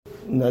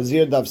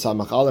Nazir Daf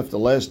Samach Aleph, the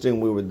last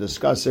thing we were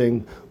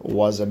discussing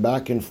was a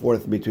back and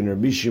forth between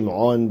Rabbi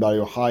Shimon Bar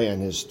Yochai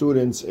and his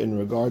students in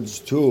regards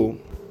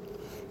to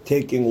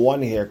taking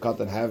one haircut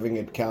and having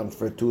it count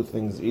for two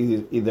things,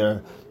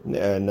 either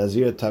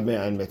Nazir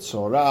Tameh and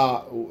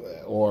Metzorah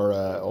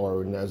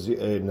or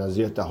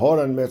Nazir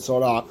Tahor and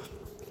Metzorah.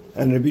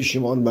 And Rabbi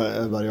Shimon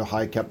Bar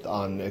Yochai kept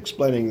on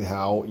explaining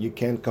how you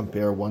can't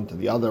compare one to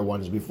the other.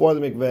 One's before the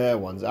mikveh,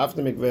 one's after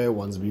the mikveh,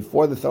 one's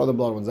before they throw the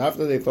blood, one's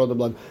after they throw the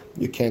blood.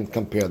 You can't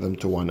compare them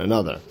to one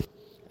another.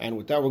 And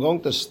with that, we're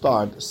going to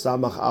start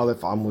Samach Aleph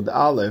Amud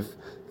Aleph,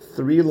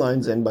 3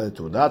 lines in by the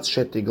two. That's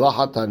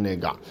Shetigla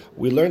Nega.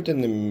 We learned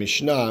in the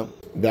Mishnah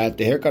that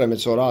the haircut of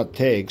Metzorah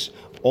takes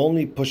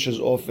only pushes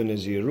off in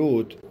his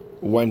Yirut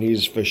when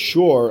he's for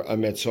sure a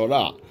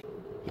Metzorah.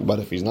 But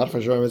if he's not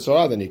for sure a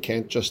Metzorah, then he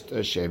can't just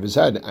shave his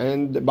head.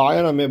 And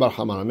Ba'ayana Me Bar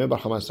Hama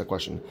is the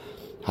question.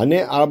 The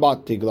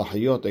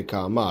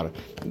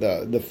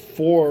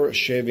 4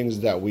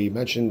 shavings that we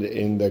mentioned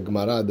in the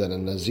Gemara, that a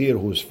Nazir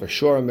who's for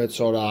sure a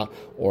Metzorah,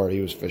 or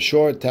he was for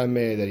sure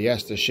Tameh, that he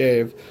has to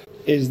shave,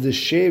 is the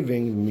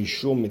shaving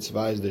Mishum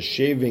Mitzvah, is the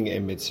shaving a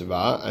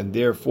Mitzvah, and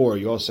therefore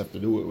you also have to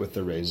do it with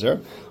the razor,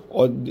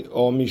 or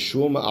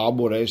Mishum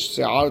Aburesh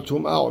Se'ar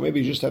Tum'ah, or maybe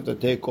you just have to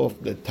take off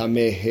the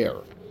Tameh hair.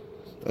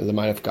 The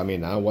mind of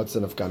kamina. What's the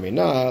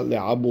nafkamina?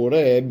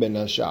 Le'abure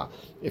benasha.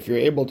 If you're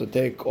able to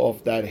take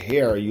off that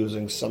hair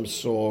using some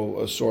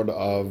sort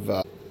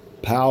of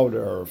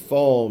powder,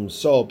 foam,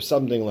 soap,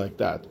 something like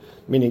that.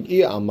 Meaning,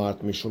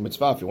 amart mishum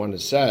mitzvah. If you want to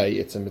say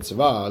it's a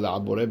mitzvah,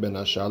 le'abure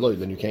benasha lo,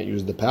 then you can't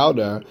use the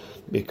powder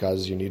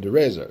because you need a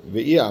razor.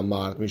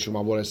 Amart mishum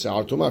abure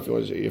se'ar tumah.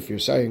 If you're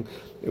saying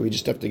we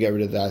just have to get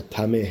rid of that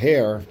tameh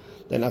hair,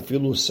 then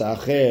afilu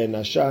sache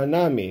nasha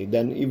nami.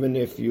 Then even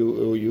if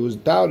you use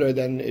powder,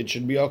 then it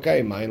should be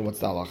okay. Mine, what's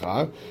the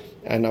halacha?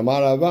 And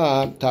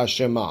amarava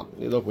tashema.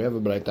 Look, we have a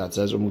braita that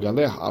says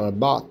umgalech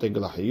arba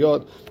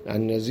teglahiyot.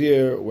 And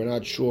Nazir, we're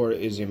not sure,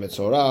 is he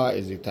metzorah,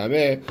 is he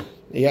tameh?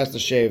 He has to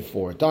shave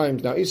 4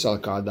 times. Now, isal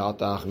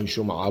kadatach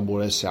mishum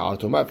abure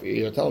se'atumah.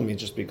 You're telling me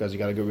just because you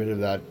got to get rid of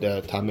that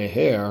tameh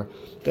hair,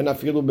 then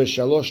afilu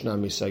b'shalosh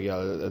nami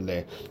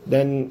sagel.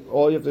 Then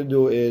all you have to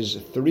do is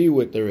 3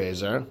 with the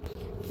razor.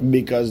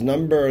 Because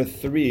number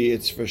 3,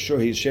 it's for sure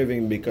he's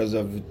shaving because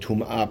of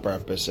tum'ah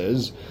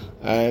purposes,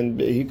 and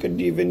he could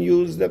even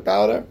use the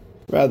powder.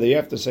 Rather, you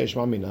have to say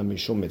Shema Mina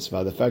Mishum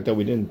Mitzvah. The fact that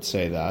we didn't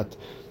say that,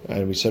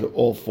 and we said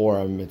all 4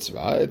 are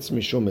mitzvah, it's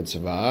Mishum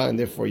Mitzvah, and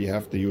therefore you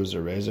have to use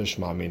a razor,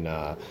 Shema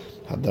Mina.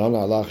 Hadran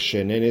alach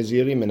shene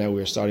nezirim, and now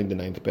we're starting the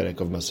 9th perek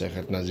of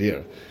Masechet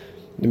Nazir.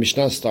 The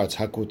Mishnah starts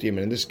Hakutim,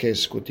 and in this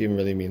case, Kutim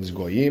really means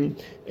Goyim,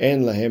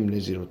 and Lahem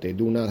Nezirut. They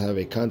do not have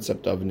a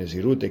concept of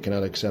Nezirut. They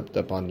cannot accept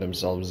upon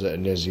themselves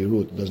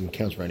Nezirut. It doesn't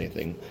count for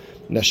anything.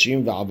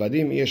 Nashim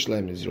va'avadim yesh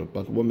lahem Nezirut.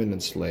 But women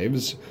and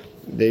slaves,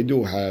 they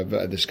do have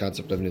this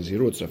concept of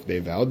Nezirut. So if they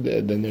vowed,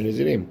 then they're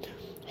Nezirim.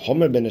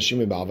 Homer ben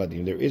Nashim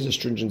va'avadim. There is a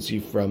stringency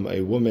from a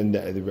woman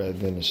rather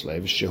than a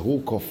slave.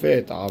 Shehu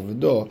kofet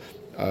avdo.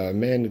 A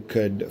man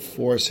could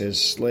force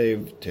his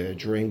slave to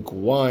drink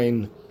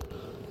wine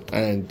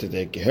and to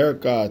take a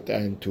haircut,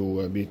 and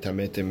to be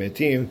tameh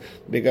metim,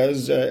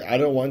 because I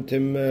don't want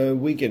him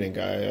weakening.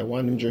 I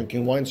want him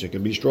drinking wine so he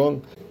can be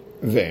strong.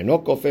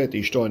 Ve'eno kofet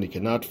ishto, and he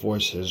cannot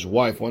force his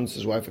wife. Once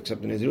his wife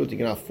accepts Nezirut, he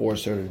cannot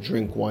force her to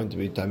drink wine to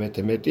be tameh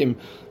metim.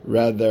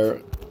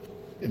 Rather,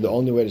 the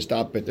only way to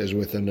stop it is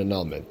with an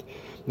annulment.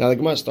 Now the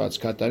Gemara starts,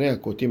 Kataneh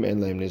Kutim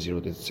en lahem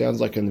Nezirut. It sounds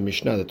like in the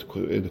Mishnah that the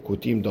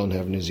Kutim don't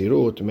have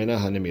Nezirut. Mena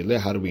hanemile,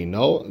 how do we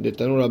know? The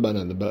Tanur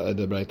Rabbanan,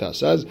 the Braita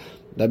says,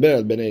 Daber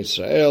al Bnei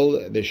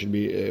Israel, they should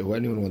be, who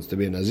anyone wants to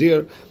be a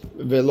Nazir,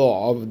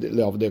 Velo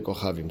le'avdei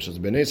kochavim. So it's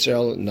Bnei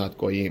Israel, not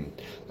Goyim.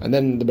 And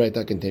then the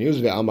Braita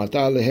continues,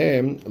 Ve'amarta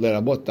alehem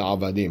le'rabot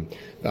ta'avadim.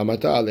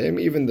 Ve'amarta alehem,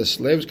 even the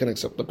slaves can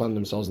accept upon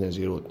themselves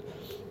Nezirut.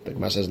 The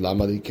Gemara says,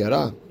 Lama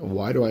likera.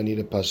 Why do I need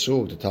a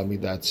pasuk to tell me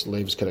that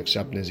slaves can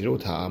accept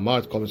Nezirut?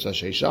 Ha'amart kol mitzvah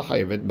sheisha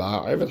chayevet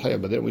ba'arevet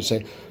chayev. But then we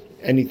say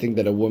anything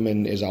that a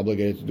woman is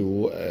obligated to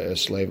do, a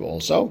slave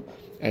also.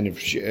 And if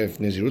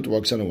Nezirut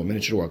works on a woman,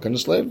 it should work on a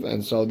slave.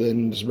 And so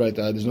then this right,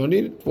 there's no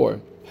need for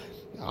it.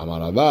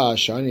 Amarava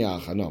shani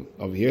achano.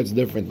 Over here it's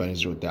different by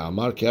Nezirut. The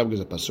Amar Kiab, because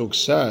the pasuk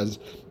says,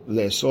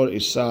 Le'esor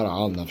isar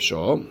al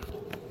nafsho.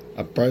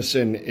 A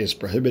person is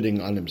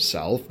prohibiting on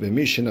himself.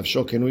 B'mishin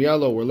nafsho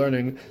kenuyalo. We're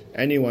learning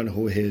anyone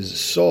who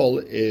his soul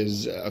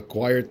is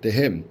acquired to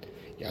him.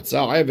 We're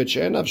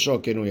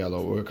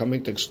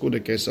coming to exclude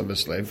the case of a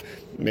slave.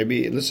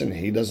 Maybe, listen,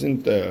 he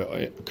doesn't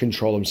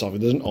control himself, he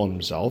doesn't own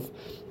himself.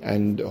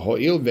 And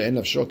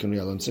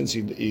since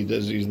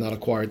he's not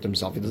acquired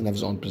himself, he doesn't have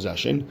his own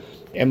possession.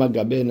 Maybe his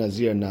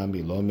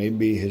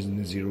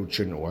Nazirut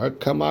shouldn't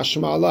work.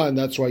 And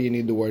that's why you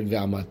need the word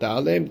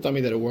ve'amata. Tell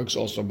me that it works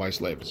also by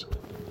slaves.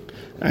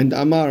 And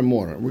Amar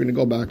more. We're going to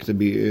go back to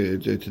the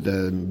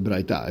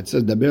Braita. It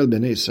says, Daber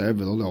b'nei Israel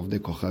v'lo le'avdei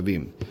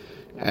kochavim.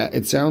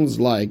 It sounds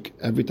like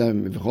every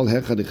time Israel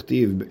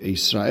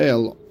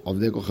of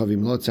the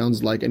Kochavim, it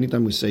sounds like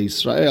anytime we say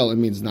Israel, it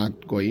means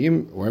not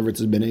Goyim. Wherever it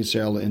says Bnei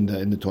Israel in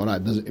the Torah,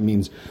 it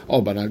means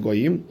but not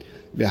Goyim.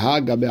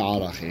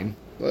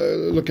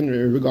 Look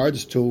in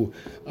regards to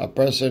a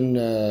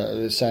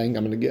person saying,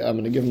 "I'm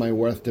going to give my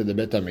worth to the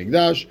Beit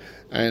Hamikdash,"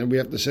 and we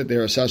have to sit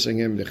there assessing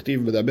him.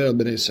 L'chtiv v'daber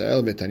Bnei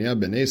Israel v'tanya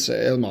Bnei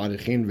Israel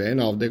ma'arichin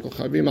ve'ena avdei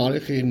kochavim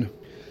ma'arichin.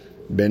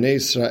 Bnei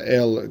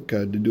Israel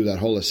could do that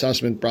whole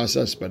assessment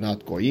process, but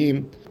not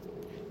Goyim.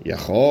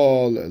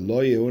 Yachol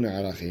lo yehun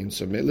arachin.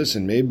 So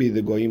listen, maybe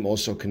the Goyim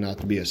also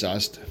cannot be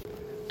assessed.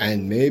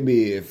 And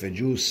maybe if a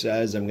Jew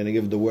says, I'm going to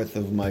give the worth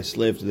of my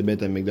slave to the Beit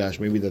HaMikdash,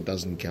 maybe that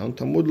doesn't count.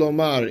 Talmud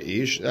lomar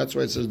ish, that's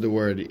why it says the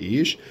word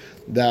ish,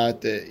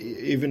 that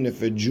even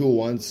if a Jew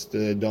wants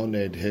to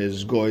donate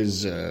his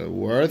goy's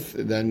worth,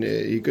 then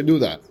he could do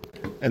that.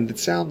 And it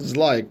sounds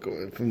like,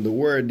 from the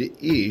word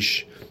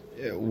ish,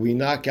 we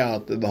knock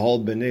out the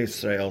whole Bnei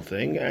Israel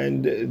thing,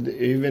 and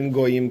even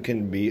Goyim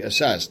can be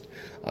assessed.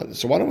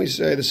 So why don't we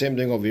say the same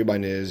thing over here by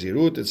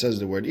Nezirut? It says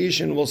the word Ish,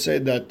 and we'll say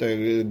that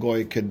the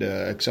Goy could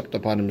accept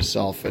upon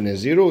himself a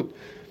Nezirut.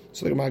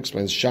 So the Gemara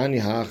explains, Shani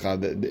ha'acha,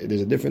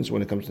 there's a difference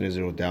when it comes to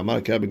Nezirut. The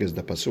Amar Keh, because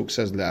the Pasuk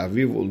says,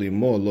 Le'aviv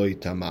u'limo lo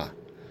yitama.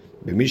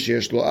 B'mish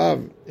yesh lo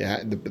av,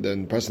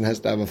 the person has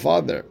to have a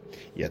father.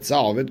 Yatsa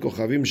oved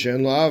kochavim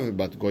she'en lo av,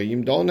 but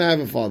Goyim don't have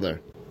a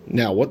father.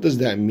 Now, what does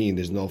that mean?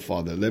 There's no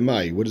father.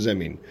 Lemai, what does that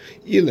mean?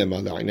 If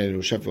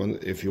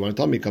you want to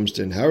tell me it comes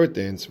to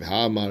inheritance, didn't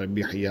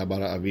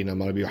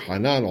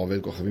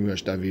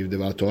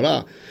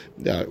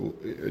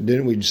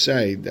we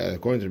say that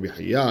according to Rabbi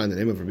Hiya, in the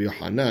name of Rabbi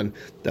Yohanan,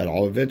 that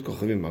Oved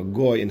Kochavim, a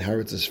goy,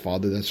 inherits his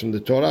father? That's from the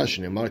Torah.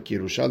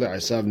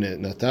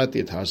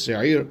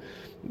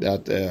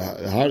 That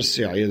Har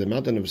Se'ir, the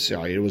mountain of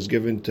Se'ir, was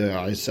given to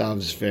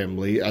Isav's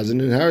family as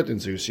an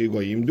inheritance. So you see,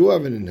 Goyim do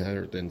have an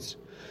inheritance.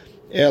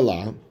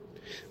 Ela,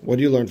 what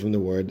do you learn from the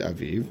word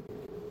Aviv?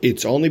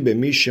 It's only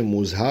b'misha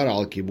muzhar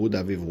al kibud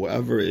Aviv,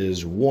 whoever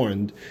is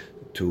warned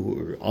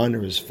to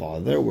honor his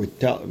father.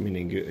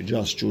 Meaning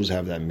just Jews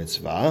have that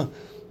mitzvah.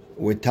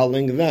 We're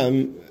telling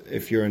them,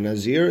 if you're a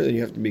Nazir, you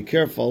have to be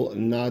careful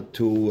not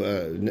to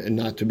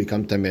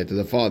become tameh to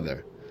the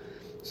father.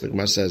 So the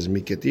Gemara says,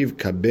 Miketiv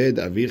kabed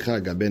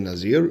avicha gabe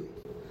Nazir.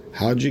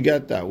 How'd you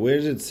get that? Where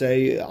does it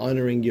say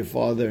honoring your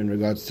father in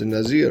regards to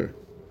Nazir?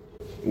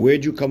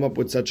 Where'd you come up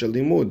with such a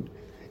limud?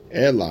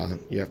 Ela,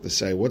 you have to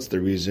say, what's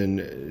the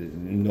reason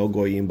no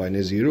goyim by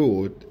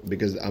Nezirut?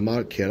 Because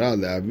Amar Kera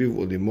le'aviv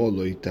ulimo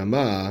lo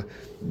itama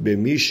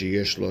b'mishi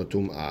yesh lo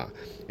tum'ah.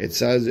 It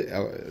says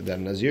that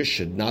Nazir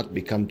should not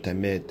become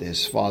tameh to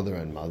his father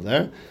and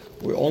mother.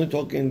 We're only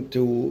talking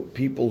to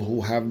people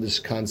who have this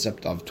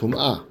concept of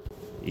tum'ah.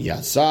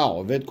 Yasa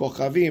oved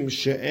kochavim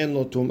she'en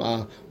lo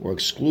tum'ah. We're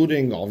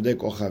excluding oved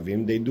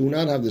kochavim. They do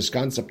not have this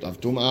concept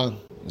of tum'ah.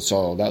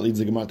 So that leads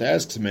the Gemara to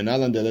ask, so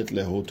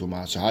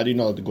how do you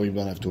know that the Goyim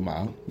don't have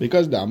Tum'ah?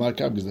 Because the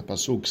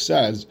Pasuk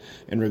says,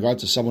 in regard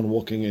to someone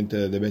walking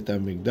into the Beit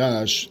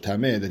HaMikdash,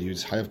 Tameh, that he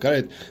was Hayav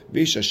Karet,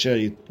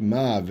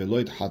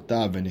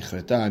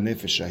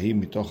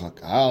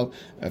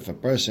 if a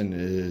person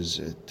is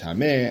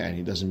Tameh and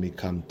he doesn't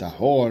become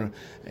Tahor,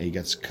 and he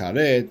gets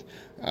Karet,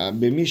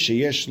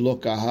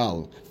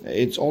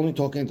 it's only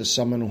talking to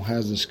someone who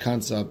has this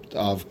concept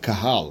of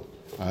Kahal,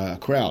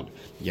 crowd.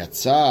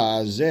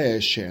 Yatsa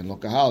zeh she'en lo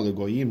kahal. The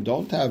Goyim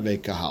don't have a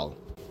kahal.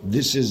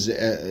 This is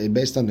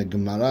based on the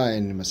Gemara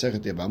in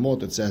Masechet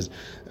Yevamot. It says,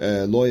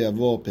 Lo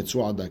yavo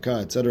petzua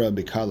daka, etc.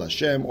 B'kahal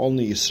Hashem.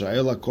 Only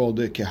Israel are called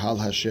Kehal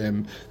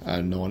Hashem,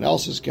 and no one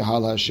else is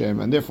Kehal Hashem,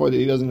 and therefore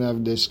he doesn't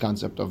have this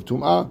concept of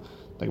Tum'ah.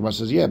 The Gemara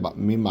says, yeah, but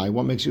Mimai,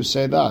 what makes you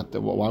say that?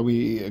 Why are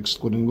we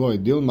excluding Goy?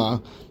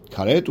 Dilma,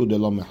 Karetu de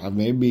lo mechav.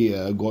 Maybe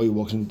a Goy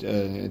walks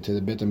into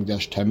the Beit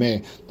HaMikdash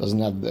Tameh, doesn't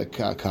have the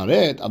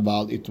Karet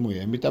about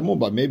Itmuyem Bitamu,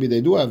 but maybe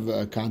they do have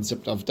a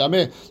concept of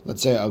Tameh.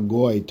 Let's say a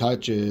Goy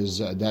touches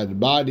a dead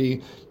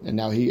body, and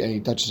now he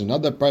touches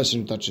another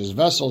person who touches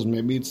vessels,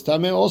 maybe it's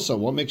Tameh also.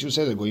 What makes you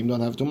say that Goyim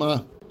don't have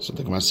Tumah? So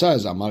the Gemara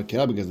says, Amar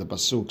Kira, because the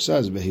Pasuk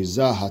says,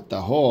 V'hizah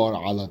ha-tahor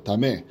ala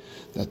tameh,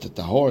 that the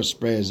tahor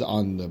sprays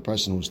on the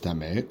person who's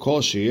tameh. Kol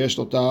sheyesh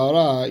lo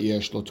tahara,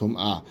 yesh lo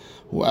tum'ah.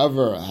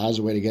 Whoever has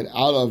a way to get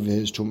out of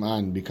his tum'ah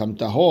and become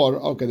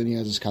tahor, okay, then he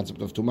has this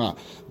concept of tum'ah.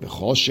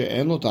 V'chol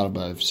she'en lo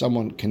tahara, if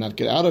someone cannot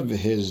get out of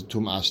his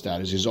tum'ah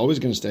status, he's always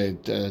going to stay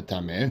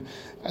tameh,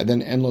 and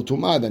then en lo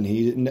tum'ah, then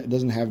he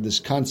doesn't have this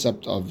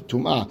concept of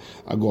tum'ah.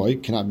 A goy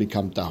cannot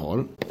become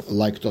tahor.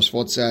 Like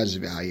Tosfot says,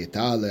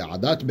 V'hayeta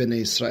le'adat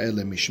b'nei Israel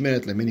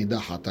le'mishmeret le'mini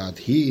dahatat.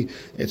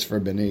 It's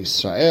for b'nei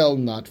Israel,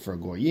 not for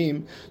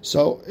goyim.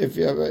 So if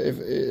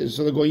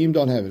the goyim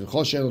don't have it,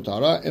 chol she'en lo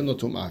tahara, en lo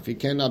tum'ah. If he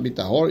cannot be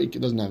tahor, he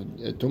doesn't have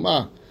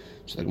tum'ah.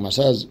 So the Gemara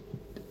says,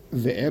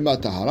 Ve'ema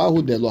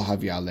taharahu de lo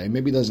havi aleh.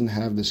 Maybe he doesn't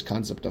have this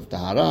concept of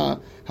tahara.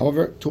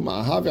 However,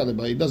 tum'ah havi aleh,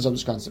 but he does have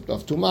this concept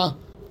of tum'ah.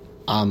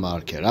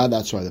 Amar Kera,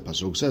 that's why the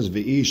Pasuk says,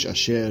 V'ish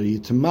asher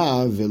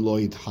yitma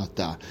v'lo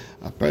yidhata.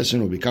 A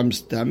person who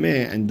becomes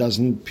tameh and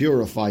doesn't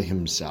purify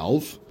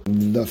himself.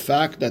 The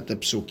fact that the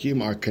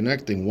psukim are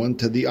connecting one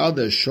to the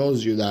other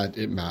shows you that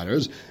it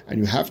matters, and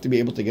you have to be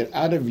able to get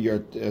out of your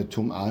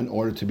tum'ah in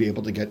order to be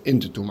able to get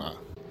into tum'ah.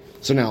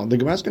 So now, the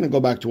Gemara is going to go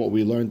back to what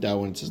we learned out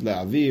when it says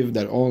Le'aviv,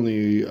 that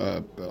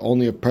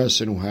only a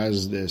person who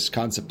has this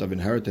concept of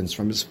inheritance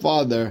from his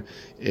father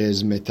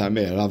is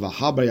metameh. Rav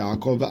Habar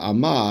Yaakov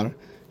Amar,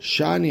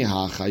 Shani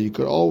Hacha, you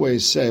could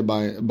always say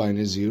by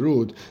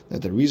Nezirut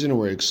that the reason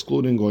we're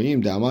excluding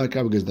Goyim, the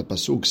Amarka, because the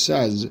Pasuk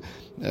says,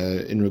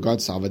 in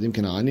regards to Avadim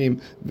Kena'anim,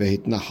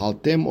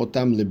 Vehitnahaltem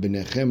otam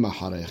libnechem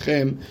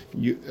maharechem,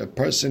 a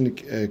person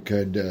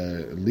could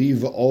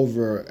leave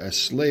over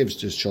slaves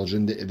to his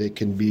children, they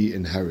can be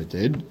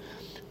inherited.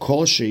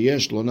 Kol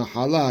sheyesh lo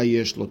nahala,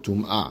 yesh lo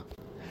tum'ah.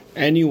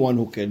 Anyone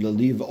who can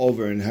leave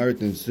over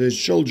inheritance to his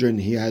children,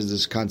 he has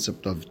this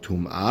concept of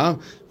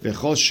tum'ah.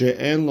 V'chol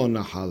she'en lo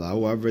nahala,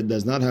 whoever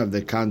does not have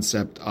the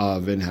concept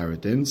of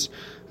inheritance,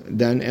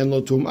 then en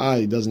lo tum'ah,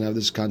 he doesn't have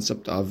this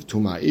concept of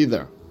tum'ah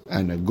either.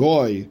 And a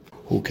goy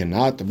who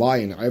cannot buy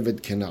an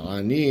Eved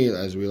Kena'ani,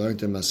 as we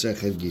learned in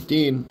Masechet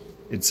Gitin,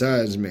 it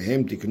says,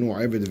 Mehem tiknu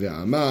Eved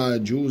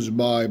ve'ama, Jews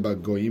buy,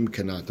 but Goyim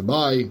cannot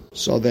buy.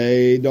 So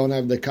they don't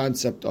have the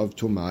concept of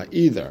Tumah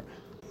either.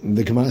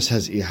 The Gemara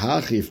says,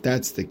 Ihach, if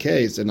that's the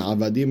case, and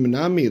Avadim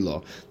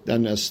Namilo,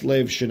 then a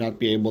slave should not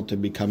be able to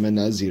become a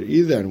Nazir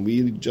either. And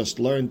we just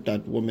learned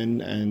that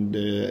women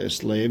and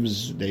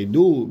slaves, they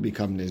do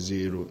become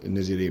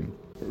Nazirim.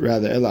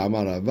 Rather, Ela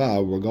Amar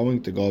Rava, we're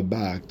going to go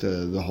back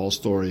to the whole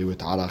story with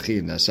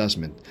Arachin, the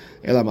assessment.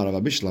 Ela Amar Rava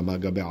Bishlama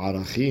Gabe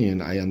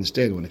Arachin, I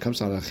understand, when it comes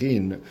to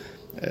Arachin,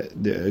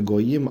 the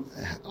Goyim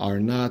are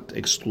not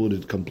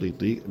excluded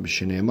completely.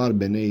 B'shene'emar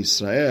Bnei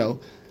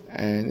Israel,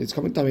 and it's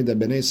coming to me that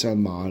Bnei Israel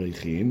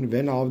ma'arichin,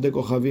 ve'na'avdei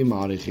kochavim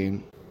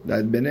ma'arichin.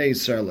 That Bnei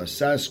Israel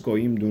assess,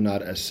 Goyim do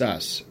not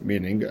assess.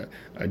 Meaning,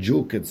 a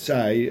Jew could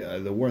say,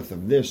 the worth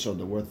of this or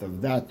the worth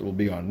of that will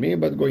be on me,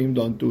 but Goyim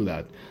don't do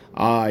that.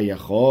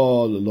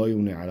 Yachol lo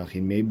yune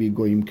arachin. Maybe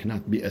Goyim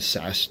cannot be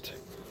assessed.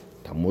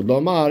 Tamud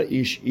lomar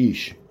ish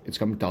ish. It's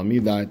coming to tell me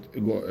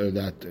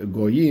that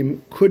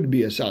Goyim could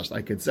be assessed.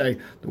 I could say,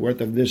 the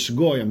worth of this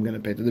Goy, I'm going to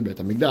pay to the Beit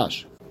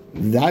HaMikdash.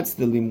 That's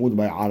the limud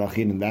by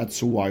Arachin, and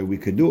that's why we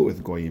could do it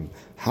with Goyim.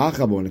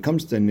 Hachab, when it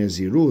comes to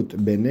Nezirut,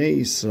 Bnei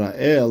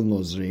Israel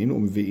Nozrin,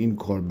 Umvi'in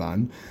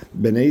Korban.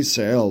 Bnei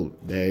Israel,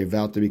 they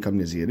vow to become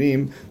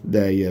Nezirim,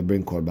 they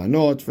bring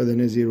Korbanot for the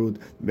Nezirut.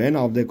 Ben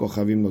Avdei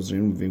Kochavim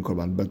Nozrin, Umvi'in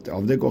Korban. But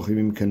Avdei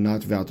Kochavim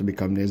cannot vow to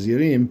become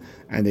Nezirim,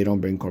 and they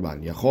don't bring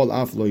Korban. Yachol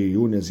Af Lo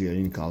Yiyu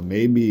Nezirin Kal.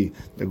 Maybe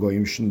the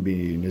Goyim shouldn't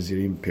be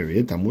Nezirim,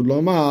 period. Tamud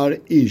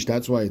Lomar, Ish.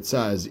 That's why it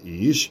says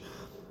Ish.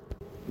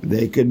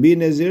 They could be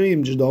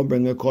Nazirim, just don't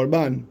bring a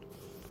Korban.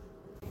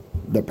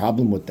 The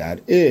problem with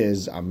that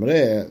is,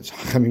 Amre,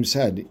 Chachamim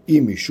said,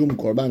 Imishum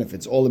Korban, if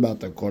it's all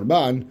about the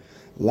Korban,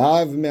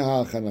 Lav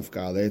mehacha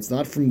nafkale, it's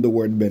not from the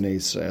word Bnei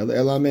Israel,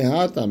 Ela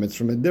mehatam, it's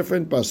from a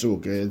different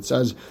pasuk. It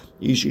says,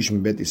 Ish ish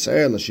mibet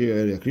Israel, Asher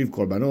yakriv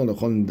korbanon,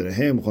 Lechol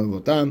nidrehem,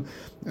 Lechol votam,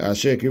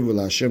 Asher yakrivu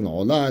laHashem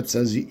la'olah. It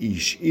says,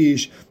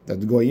 Ish,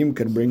 that Goyim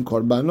can bring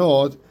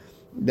Korbanot,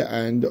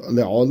 and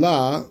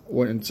le'olah,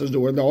 when it says the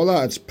word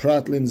le'olah, it's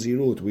pratlin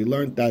zirut. We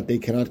learned that they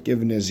cannot give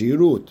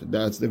nezirut.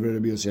 That's the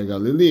Rabbi Yossi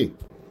Galili.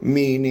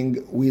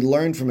 Meaning, we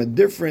learned from a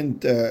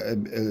different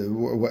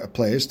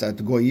place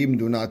that Goyim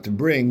do not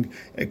bring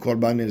a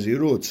korban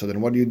nezirut. So then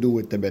what do you do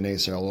with the Bnei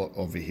Israel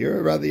over here?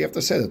 Rather, you have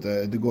to say that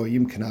the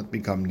Goyim cannot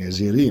become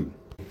nezirim.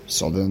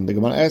 So then the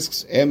Gemara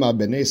asks, Ema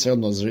Bnei Israel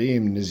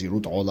Nazrim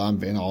Nizirut Olam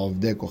Ve'en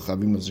Avdei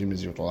Kochavim Nazrim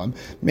Nizirut Olam.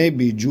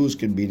 Maybe Jews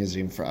can be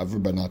Nazirim forever,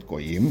 but not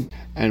Goyim.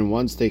 And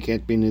once they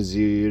can't be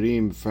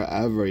Nazirim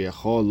forever,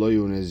 Yachol Lo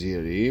Yu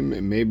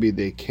Nazirim, maybe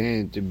they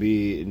can't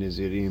be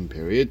Nazirim,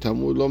 period.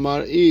 Tamud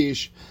Lomar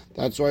Ish.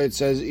 That's why it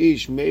says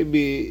Ish.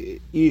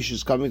 Maybe Ish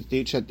is coming to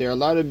teach that they're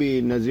allowed to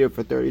be Nazir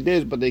for 30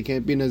 days, but they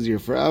can't be Nazir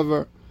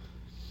forever.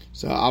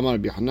 So Amar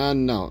Bihanan,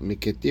 now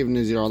Miketiv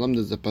Nazir Olam,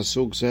 does the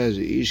pasuk says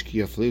Ish ki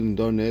yaflin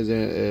lindor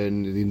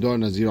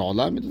Nazir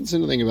Olam? It doesn't say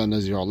anything about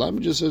Nazir Olam.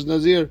 It just says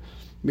Nazir,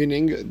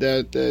 meaning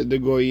that the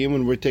Goyim,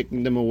 when we're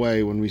taking them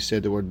away, when we say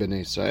the word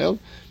Bnei Israel,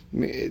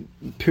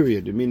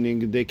 period,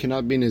 meaning they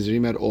cannot be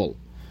Nazirim at all,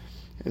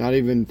 not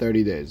even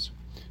 30 days.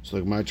 So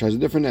the Gemara tries a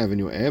different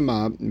avenue.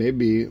 Ema,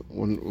 maybe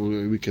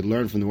when we could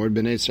learn from the word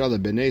Bnei Israel,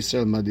 that Bnei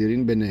Israel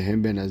madirin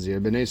benehem ben Nazir.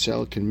 Bnei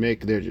Israel can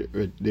make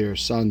their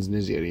sons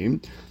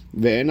Nazirim.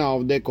 Ve'en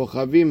avdei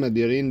kochavim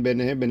madirin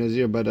benehem ben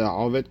Nazir, but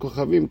aved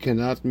kochavim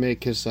cannot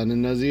make his son a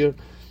Nazir.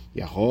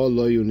 Yachol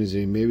lo yu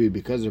Nazirim. Maybe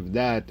because of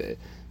that,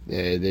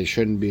 they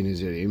shouldn't be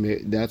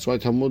Nazirim. That's why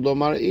Talmud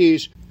Lomar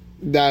Ish,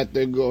 that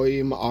the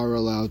Goyim are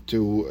allowed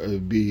to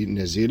be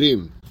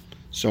Nazirim.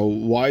 So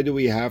why do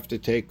we have to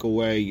take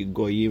away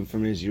Goyim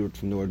from Nazirut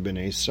from the word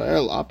Bnei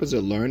Israel?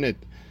 Opposite, learn it.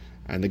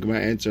 And the Gemara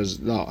answers,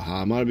 no,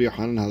 Ha'amar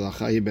b'Yochanan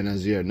halacha hi ben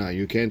Nazir. No,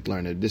 you can't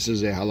learn it. This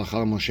is a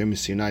halacha Moshe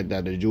Sinai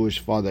that a Jewish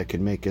father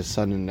can make his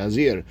son a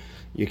Nazir.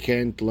 You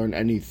can't learn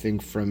anything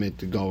from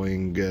it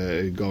going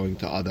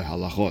to other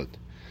halachot.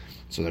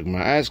 So the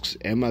Gemara asks,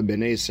 Ema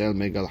b'nei Yisrael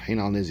megalchin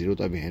al nezirut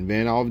avihem,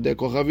 ve'en avdei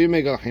kochavim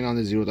megalchin al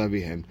nezirut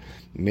avihem.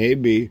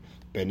 Maybe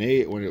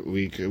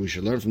we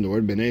should learn from the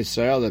word b'nei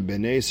Yisrael that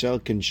b'nei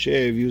Yisrael can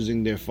shave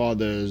using their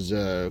father's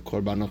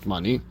korbanot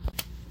money.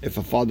 If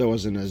a father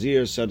was a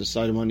Nazir, set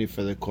aside money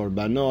for the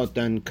korbanot,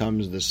 then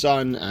comes the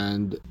son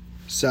and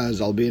says,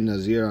 I'll be a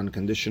Nazir on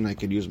condition I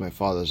could use my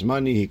father's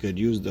money. He could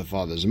use the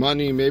father's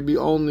money. Maybe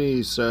only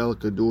Israel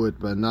could do it,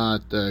 but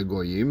not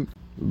Goyim.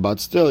 But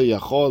still,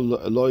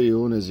 Yachol lo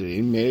yehu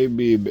Nazirim.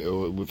 Maybe,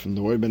 from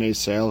the word Bnei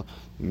Israel,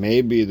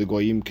 maybe the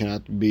Goyim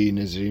cannot be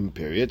Nazirim,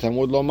 period.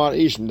 Tamud lomar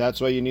ish. That's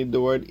why you need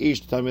the word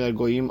ish to tell me that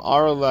Goyim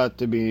are allowed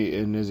to be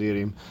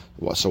Nazirim.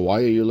 So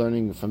why are you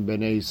learning from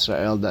Bnei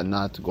Israel that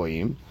not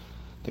Goyim?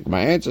 I think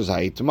my answer is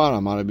Ha'itmar,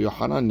 Amar Rabbi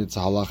Yochanan, it's a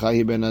halacha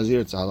hi ben Nazir,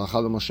 it's a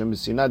halacha Moshe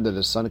Sinai that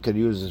the son could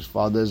use his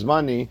father's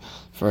money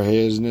for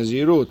his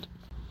Nazirut.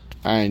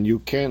 And you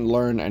can't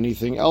learn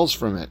anything else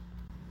from it.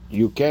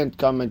 You can't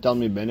come and tell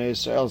me Bnei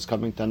Israel is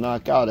coming to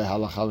knock out a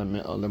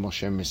halacha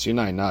Moshe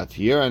Sinai, not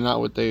here and not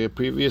with the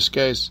previous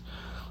case.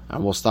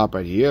 And we'll stop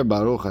right here.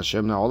 Baruch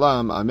Hashem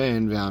Na'olam,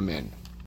 Amen ve'amen.